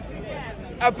presenter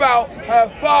about her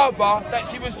father that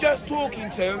she was just talking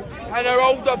to and her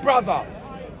older brother.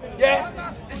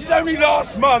 Yeah? This is only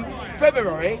last month,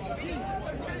 February.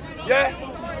 Yeah?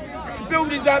 The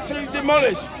building's absolutely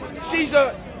demolished. She's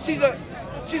an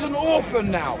orphan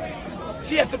now.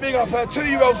 She has to bring up her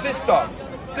 2-year-old sister.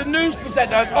 The news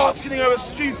presenter is asking her a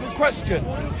stupid question.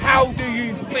 How do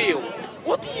you feel?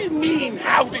 What do you mean,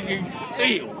 how do you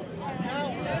feel?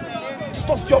 It's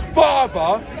not your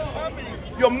father.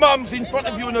 Your mum's in front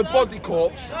of you in a body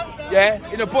corpse, yeah,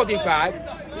 in a body bag,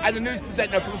 and the news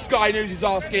presenter from Sky News is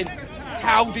asking,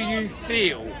 how do you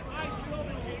feel?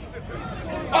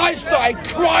 I started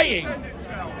crying.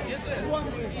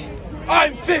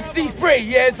 I'm 53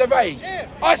 years of age.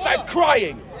 I started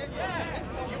crying.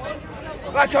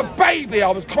 Like a baby,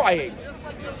 I was crying.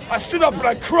 I stood up and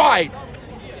I cried.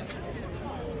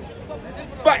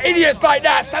 But idiots like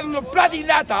that stand on a bloody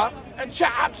ladder and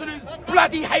chat absolute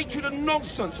bloody hatred and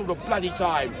nonsense all the bloody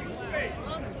time.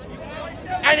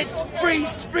 And it's free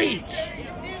speech.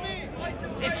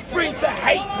 It's free to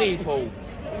hate people.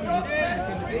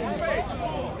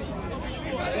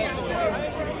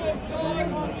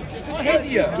 Just an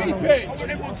idiot. I want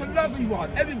everyone to love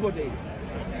everybody.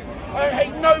 I don't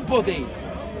hate nobody.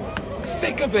 I'm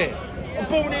sick of it. I'm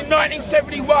born in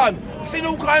 1971. I've seen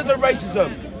all kinds of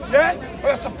racism. Yeah? I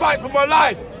have to fight for my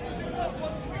life.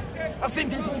 I've seen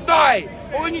people die.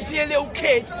 Or when you see a little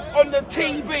kid on the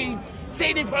TV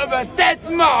sitting in front of a dead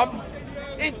mum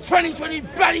in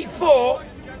 2024,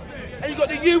 and you've got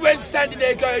the UN standing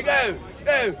there going, oh,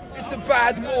 it's a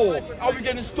bad war. Are we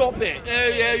going to stop it?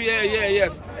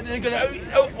 Yes. And then they're going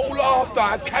to all after,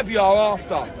 have caviar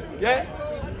after. Yeah?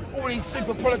 All these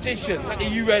super politicians at the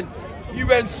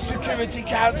UN Security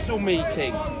Council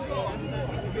meeting.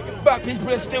 But people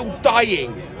are still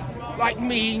dying, like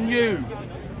me and you.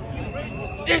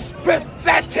 It's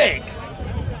pathetic.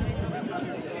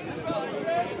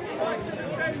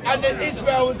 And then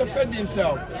Israel will defend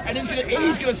himself, and he's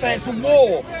gonna say it's a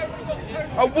war.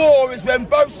 A war is when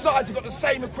both sides have got the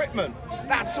same equipment.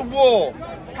 That's a war.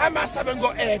 Hamas haven't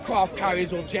got aircraft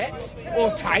carriers or jets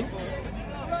or tanks.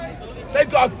 They've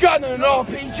got a gun and an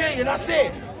RPG, and that's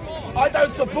it. I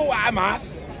don't support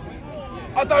Hamas.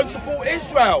 I don't support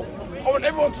Israel. I want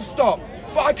everyone to stop.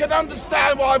 But I can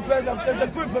understand why there's a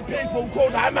group of people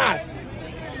called Hamas.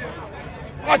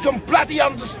 I can bloody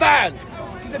understand.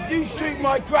 Because if you shoot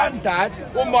my granddad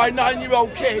or my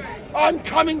 9-year-old kid, I'm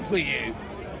coming for you.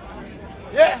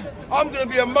 Yeah? I'm going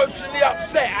to be emotionally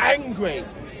upset, angry.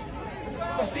 If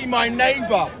I see my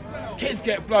neighbour, his kids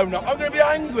get blown up, I'm going to be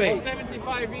angry. For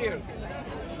 75 years.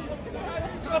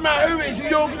 Doesn't matter who it is,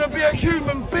 you're going to be a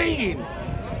human being.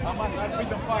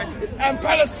 And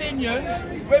Palestinians,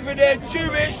 whether they're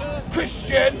Jewish,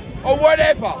 Christian, or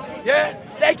whatever, yeah,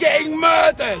 they're getting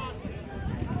murdered.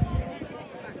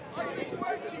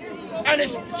 And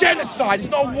it's genocide, it's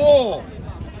not war.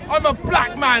 I'm a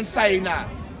black man saying that.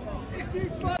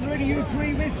 Are any you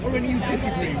agree with or any you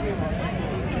disagree with?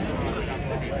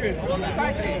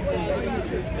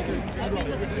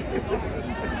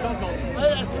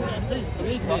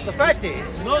 The fact is,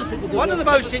 one of the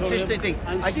most interesting things,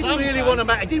 I didn't really want to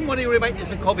make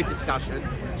this a COVID discussion,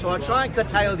 so I'll try and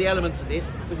curtail the elements of this,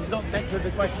 because it's not central to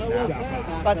the question now.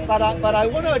 But I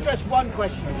want to address one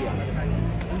question here,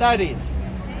 and that is,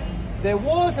 there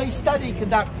was a study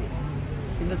conducted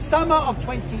in the summer of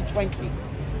 2020,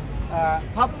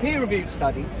 peer-reviewed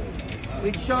study,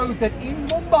 which showed that in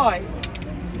Mumbai,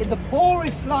 in the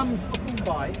poorest slums of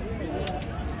Mumbai,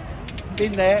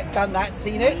 been there, done that,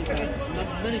 seen it.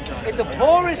 In the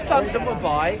poorest slums of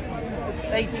Mumbai,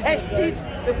 they tested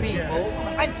the people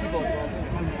for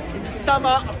antibodies in the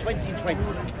summer of 2020.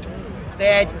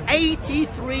 They had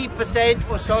 83%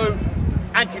 or so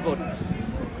antibodies,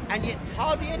 and yet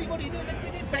hardly anybody knew they'd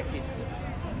been infected.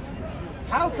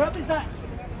 How come is that?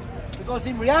 Because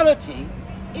in reality,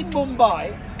 in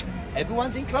Mumbai,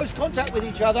 everyone's in close contact with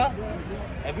each other.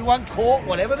 Everyone caught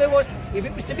whatever there was. If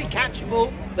it was to be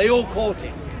catchable, they all caught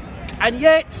it. And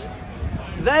yet,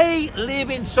 they live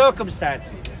in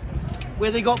circumstances where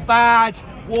they got bad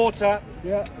water,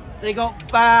 they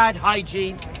got bad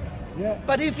hygiene.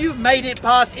 But if you've made it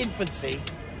past infancy,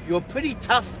 you're a pretty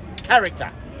tough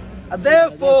character. And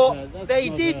therefore, they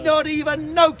did not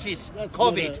even notice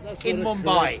COVID in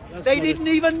Mumbai. They didn't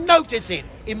even notice it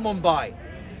in Mumbai.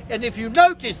 And if you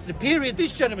notice, the period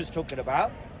this gentleman's talking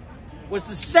about was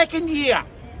the second year.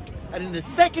 And in the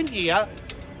second year,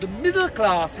 the middle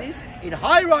classes in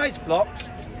high-rise blocks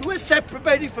who are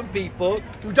separated from people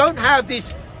who don't have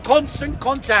this constant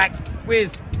contact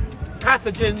with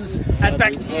pathogens and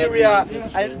bacteria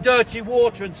and dirty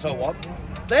water and so on,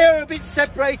 they are a bit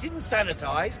separated and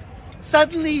sanitized.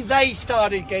 Suddenly they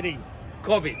started getting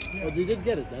COVID. Well, they did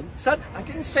get it then? I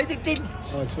didn't say they didn't.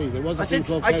 Oh, I see. There was a thing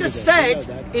called COVID. I just said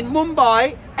in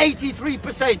Mumbai,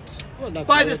 83%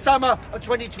 by the summer of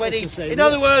 2020. In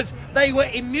other words, they were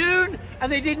immune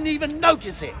and they didn't even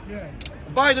notice it.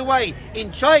 By the way,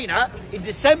 in China, in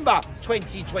December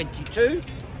 2022,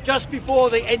 just before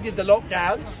they ended the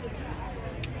lockdowns,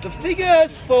 the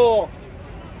figures for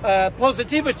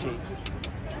positivity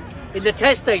in the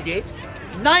test they did,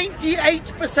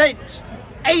 98%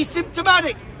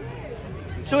 asymptomatic.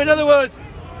 So in other words,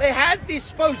 they had this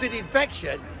supposed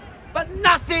infection, but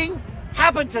nothing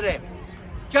happened to them.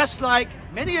 Just like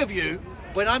many of you,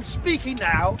 when I'm speaking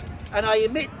now, and I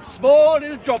emit small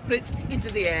little droplets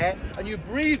into the air, and you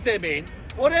breathe them in,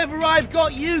 whatever I've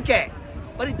got, you get.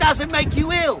 But it doesn't make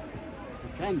you ill.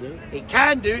 It can do. It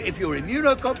can do if you're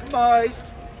immunocompromised,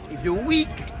 if you're weak.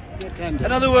 It can do.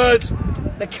 In other words,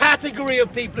 the category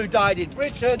of people who died in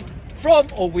Britain from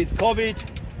or with COVID,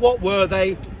 what were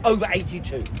they? Over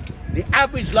 82. The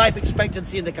average life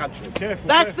expectancy in the country.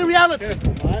 That's the reality.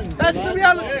 That's the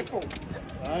reality.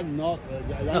 I'm not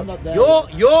there.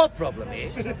 Your problem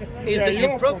is that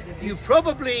you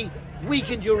probably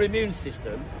weakened your immune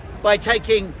system by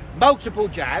taking multiple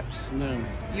jabs. No.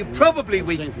 You probably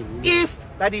weakened. If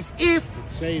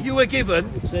you were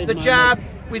given the jab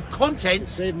with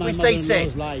contents which they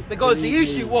said. Because the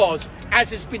issue was,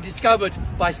 as has been discovered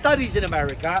by studies in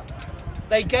America,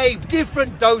 they gave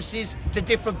different doses to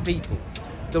different people.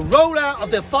 The rollout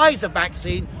of the Pfizer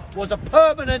vaccine was a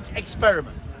permanent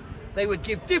experiment. They would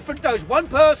give different doses. One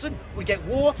person would get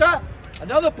water,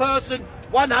 another person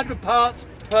 100 parts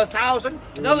per thousand,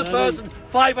 another person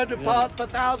 500 parts per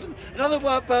thousand, another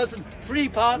person 3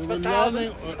 parts per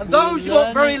thousand, and those who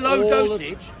got very low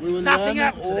dosage, nothing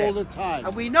happened to them.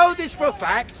 And we know this for a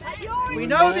fact. We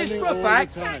know this for a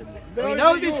fact. We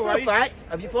know this for a fact.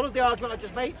 Have you followed the argument I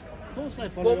just made? Of course I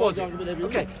followed the argument every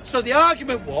week. Okay, so the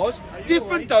argument was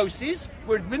different doses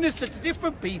were administered to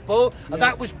different people, and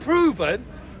that was proven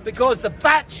because the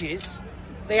batches,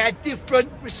 they had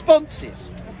different responses.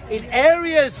 In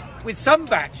areas with some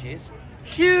batches,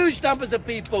 huge numbers of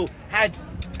people had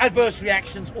adverse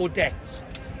reactions or deaths.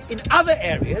 In other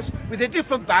areas, with a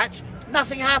different batch,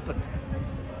 nothing happened.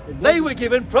 They were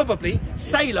given probably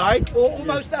saline or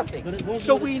almost nothing.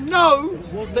 So we know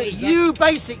that you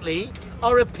basically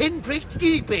are a pinpricked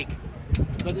guinea pig.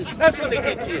 That's what they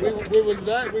did to you. We were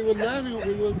learning,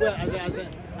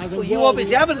 well, you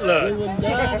obviously haven't learned. We were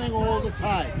learning all the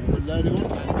time. We were learning all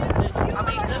the time. I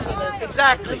mean,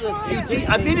 exactly.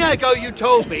 A minute ago you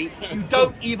told me you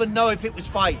don't even know if it was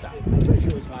Pfizer. I'm pretty sure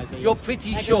it was Pfizer. You're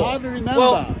pretty sure. I can hardly remember.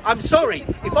 Well, I'm sorry.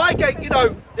 If I get,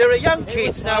 there are young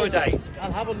kids nowadays.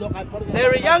 I'll have a look. There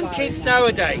are young kids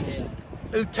nowadays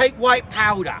who take white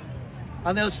powder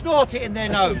and they'll snort it in their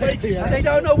nose. And they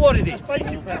don't know what it is.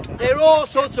 There are all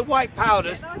sorts of white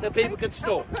powders that people can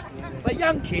snort. But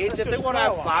young kids, if they want to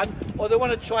have fun or they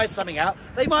want to try something out,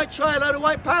 they might try a load of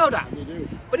white powder.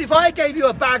 But if I gave you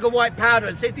a bag of white powder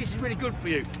and said this is really good for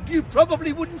you, you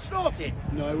probably wouldn't snort it.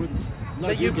 No, I wouldn't.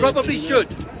 But you probably should.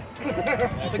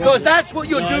 Because that's what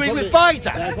you're doing with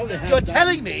Pfizer. You're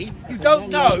telling me you don't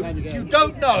know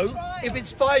if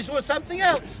it's Pfizer or something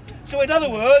else. So in other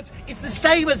words, it's the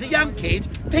same as a young kid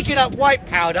picking up white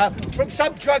powder from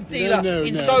some drug dealer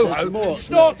in Soho,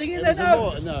 snorting in their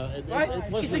nose.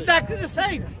 It's exactly the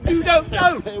same. You don't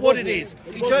know what it is.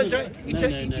 You turn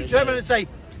around and say,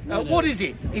 what is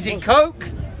it? Is it coke?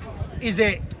 Is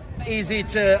it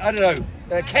I don't know,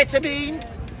 ketamine?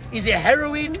 Is it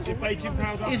heroin?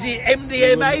 Is it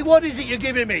MDMA? What is it you're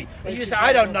giving me? And you say,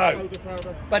 I don't know.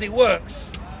 But it works.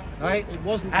 Right? It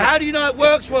wasn't. How do you know it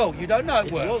works? Well, you don't know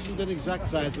it works. It wasn't an exact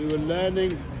science. We were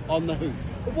learning on the hoof.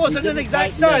 It wasn't an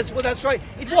exact science. Well, that's right.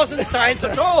 It wasn't science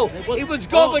at all. It was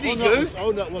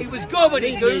gobbledygook. It was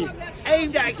gobbledygook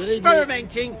aimed at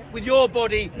experimenting with your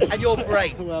body and your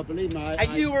brain. Well, believe me,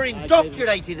 and you were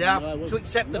indoctrinated enough to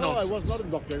accept the nonsense. No, I was not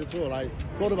indoctrinated at all. I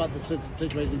thought about the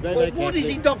situation very carefully. What is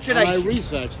indoctrination? And I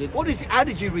researched it. What is it? How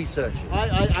did you research it?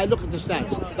 I look at the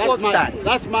stats. Stats?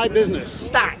 That's my business.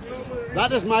 Stats?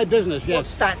 That is my business, yes. What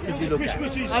stats did you look at?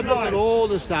 I've looked at all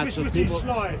the stats of people.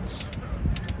 Slides.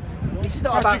 This is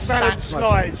not about stats,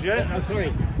 slides, yeah? I'm sorry.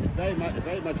 It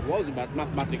very much was about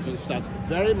mathematics and stats.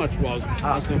 Very much was.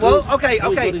 Well, okay.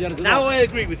 Now I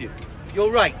agree with you.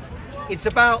 You're right. It's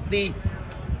about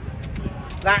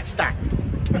that stat.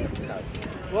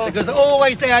 Because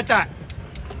always they had that.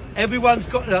 Everyone's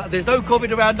got. There's no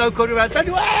COVID around.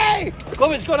 Suddenly, hey,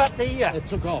 COVID's gone up to here. It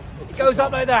took off. It goes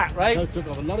up like that, right? It took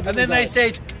off. A lot of and then they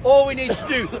said, all we need to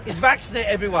do is vaccinate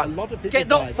everyone. Get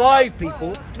not 5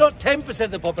 people, not 10%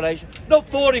 of the population, not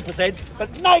 40%,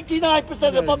 but 99%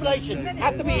 of the population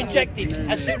have to be injected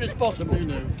as soon as possible.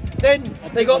 Then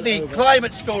they got the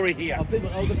climate story here.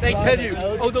 They tell you,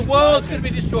 oh, the world's going to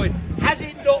be destroyed. Has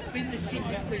it not been the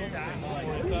shittest winter?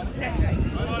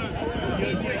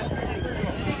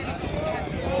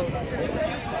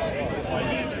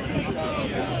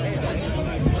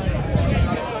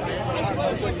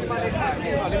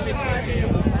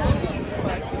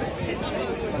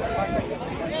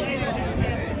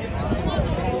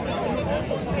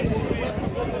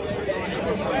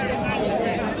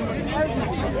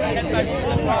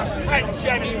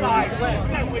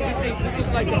 This is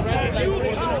like a red light.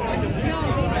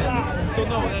 So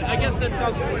no, I guess that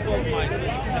doubts will solve my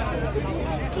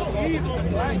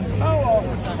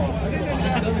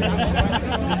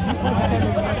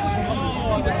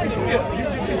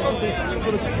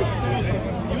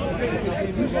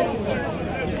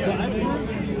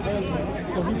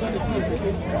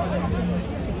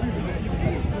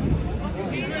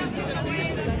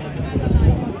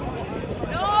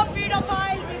No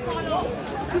pedophile we follow.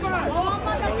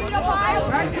 Muhammad the pedophile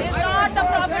is not the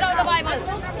prophet of the Bible.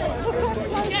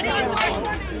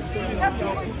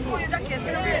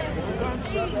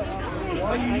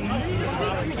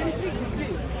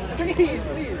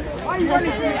 Why are you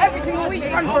running from me? Every single week you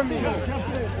run from me.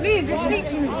 Please, just speak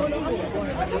to me.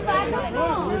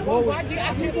 Why do you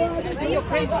act as if you're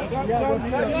crazy? You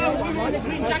want a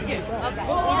green jacket.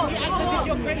 Why do you act as if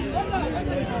you're crazy?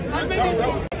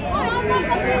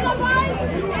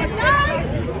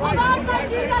 About my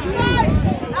Jesus Christ,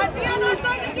 and we are not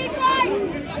going to keep quiet.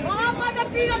 Muhammad the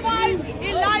pedophile, he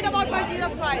lied about my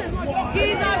Jesus Christ.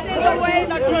 Jesus is the way,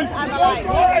 the truth, and the life.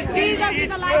 Jesus is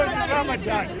the life and the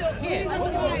truth.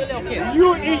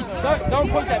 You eat. Don't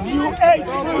contact me. You ate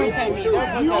food.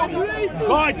 You ate.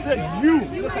 God says you.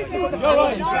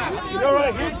 You're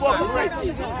a hypocrite.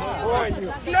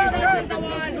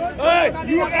 Hey,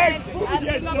 you ate food.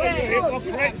 Yes, no, you're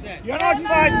hypocrite. You're not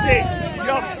fasting.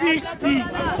 You're feasting.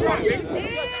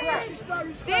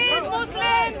 These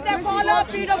Muslims, they follow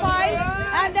pedophile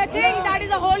and they think that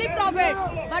is a holy prophet.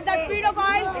 But that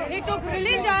pedophile, he took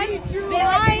religion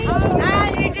behind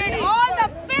and he did all the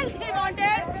filth he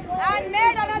wanted and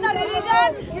made another religion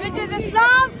which is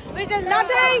Islam, which is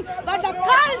nothing but the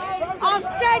cult of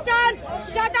Satan,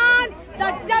 Shaitan,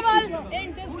 the devil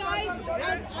in disguise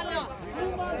as Allah.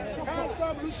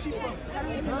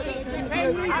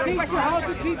 How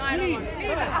to keep clean?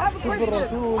 I have a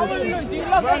question. Do you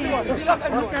love everyone? Do you love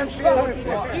everyone?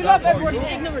 Do you love everyone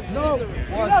ignorant? No. Do you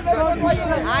love everyone?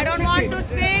 I don't want to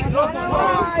speak.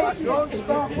 Why? Don't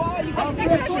stop. Why? You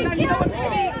can't speak and you don't want to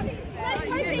speak.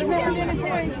 There's not really any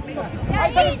point. I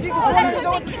can't speak as you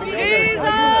don't speak.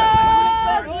 Jesus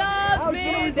loves me,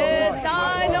 this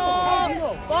I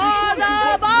know, for the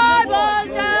Bible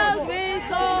tells me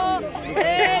so.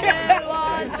 Little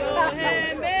ones to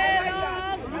him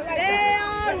belong. They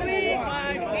are weak,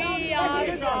 but we are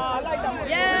strong.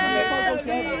 Yes,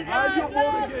 Jesus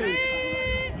loves me.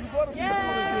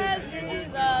 Yes.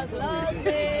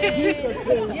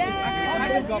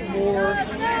 Yes. got more.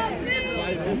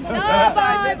 The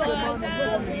Bible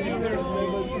tells me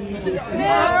so.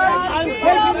 I'm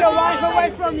taking your wife away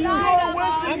from you.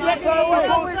 I'm taking her away.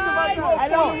 I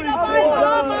know.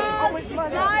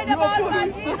 Died about my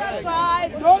Jesus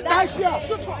Christ. Don't touch her.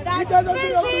 He doesn't do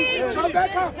your thing. So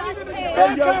back up.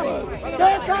 Back up.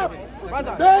 Back up.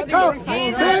 Back up.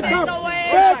 Back up.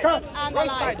 Back up.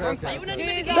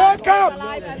 Back up.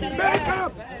 Back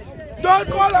up. Don't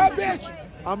call her bitch.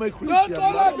 I'm a Christian.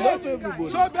 Don't call her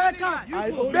bitch. So back up.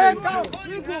 Back up.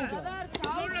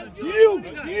 You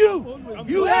I'm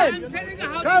head. telling her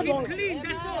how Come to on. keep clean,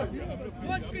 that's all.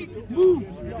 One big Move.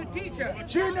 the teacher.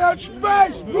 She needs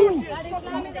space. Move.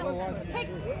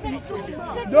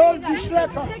 Don't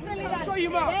distract her. Show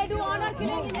you out. They do honor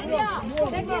killing in India.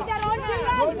 They kill their own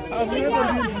children. I've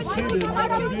never been to see them.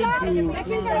 Out of Islam. They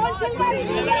kill their own children in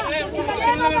India. In the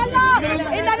name of Allah.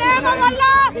 In the name of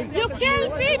Allah, you kill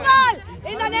people.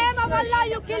 In the name of Allah,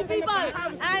 you kill people.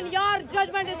 And your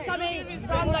judgment is coming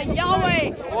from the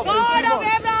Yahweh, God of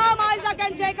Abraham, Isaac,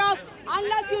 and Jacob.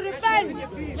 Unless you repent,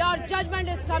 your judgment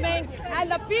is coming.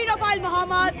 And the pedophile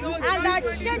Muhammad and that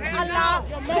shit Allah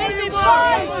will be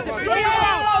burned.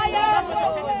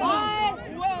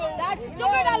 That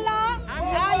stupid Allah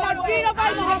and that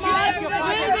pedophile Muhammad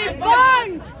will be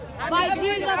burned by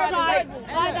Jesus Christ,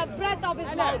 by the breath of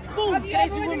his mouth. Boom,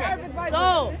 crazy woman.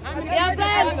 So, dear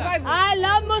friends, I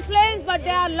love Muslims, but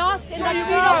they are lost in the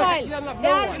pedophile. They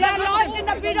are lost in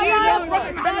the pedophile. They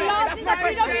are lost in the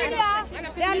pedophilia.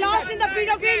 They are lost in the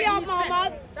pedophilia of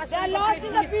Muhammad. They are lost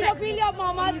in the pedophilia of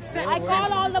Muhammad. I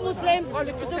call all the Muslims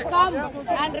to come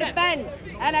and repent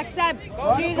and accept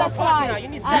Jesus Christ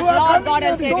as Lord, God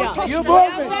and Savior. Dear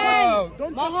friends,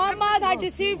 Muhammad had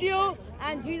deceived you.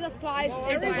 And Jesus Christ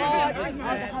is the God of the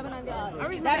heaven and the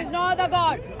earth. There is no other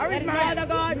God. There is no other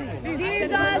God.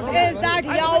 Jesus is that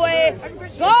Yahweh,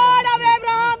 God of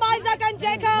Abraham, Isaac, and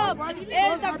Jacob,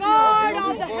 is the God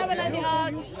of the heaven and the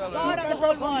earth, God of the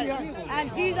whole world.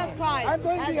 And Jesus Christ has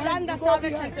done the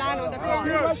salvation plan on the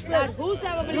cross, that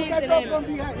whosoever believes in him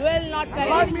will not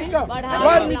perish, but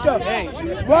have everlasting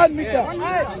life. 1 meter.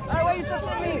 Hey, why are you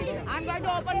touching me? I'm going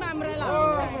to open my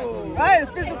umbrella. Hey,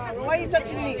 why are you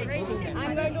touching me?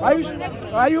 I'm going to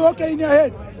Are you okay in your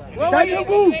head? Can you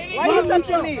move? Why are you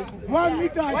touching me? 1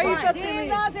 meter. Why are you touching me?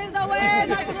 Jesus is the way,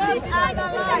 the truth, and the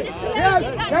life. Yes,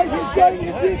 he's saying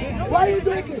it. Why are you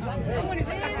doing this? Jesus is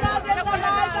the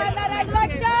life and the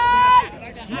resurrection.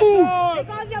 Move.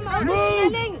 Because your mouth Move. is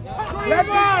smelling. Let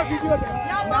go.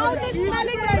 Your mouth is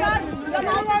smelling, brother. Your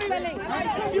mouth is smelling. I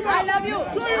love you.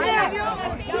 I love you.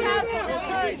 You have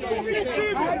Jesus is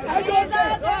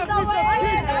the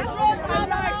way, the truth, and the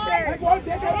life.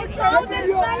 His mouth is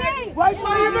smelling. Why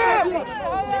show him out?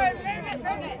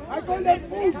 I call that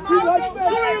move. His mouth is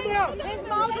smelling. His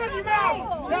mouth is smelling.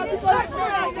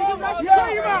 Show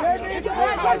him out. Did you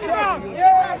brush him out?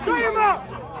 Yeah, show him out.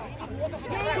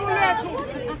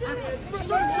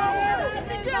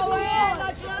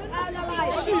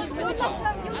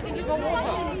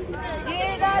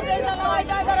 Jesus is the light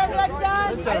and the resurrection.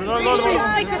 Jesus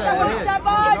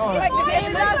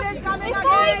is coming again. I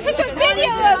took a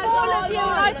video of all of you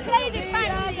and I played it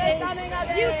back to you.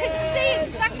 You could see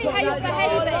exactly how you're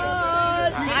behaving.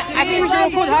 I think we should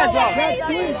record her as well.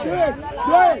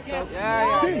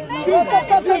 Stop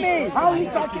touching me.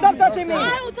 Stop touching me. I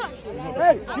will touch you.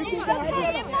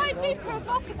 Okay, it might be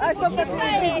provocative. Stop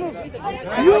touching me.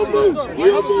 You move.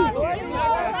 You move.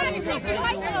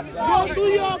 Go to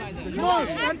your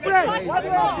mosque and pray.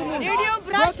 Did you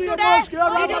brush today? Did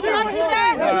you brush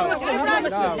today?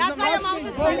 That's why your mouth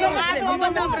is full. I have to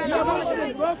open the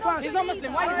umbrella. He's not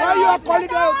Muslim. Why you are calling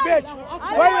her a bitch?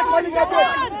 Why you calling her a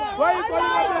bitch? Why you calling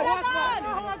her a bitch?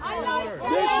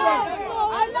 This one.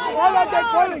 All of them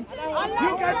calling.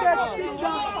 You can take a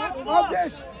picture of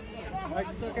this. You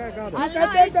can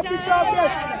take the picture of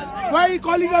this. Why are you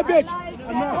calling her a bitch?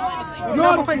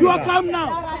 You are calm now.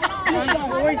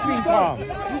 Always been calm.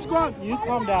 He's gone. You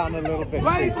calm down a little bit.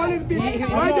 Why are you calling bitch?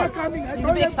 Why are they coming? I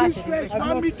told them this place,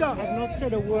 1 meter. I've not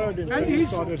said a word until And he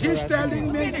started he's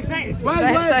telling me.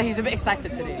 Sir, he's a bit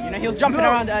excited today. You know, he was jumping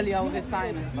around earlier with his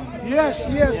sign and stuff. Yes,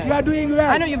 yes, you are doing well.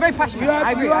 I know, you're very passionate.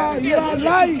 I agree. You are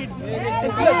lying.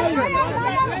 It's good.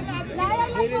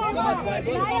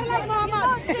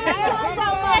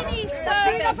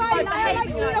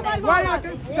 Why are they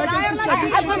taking picture? I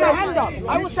put my hand up.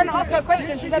 I was trying to ask her a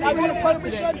question. She said, I want to quote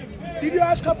today. Did you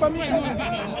ask her permission?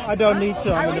 I don't need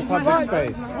to. I'm in a public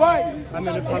space. Why? I'm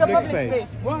in a public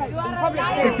space. Why?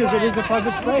 Because it is a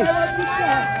public space.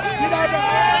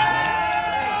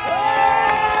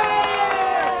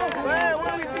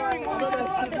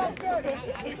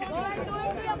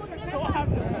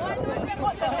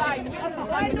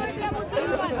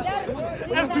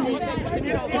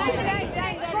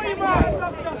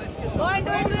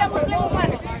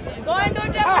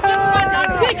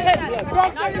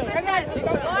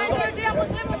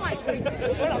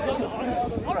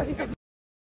 Right.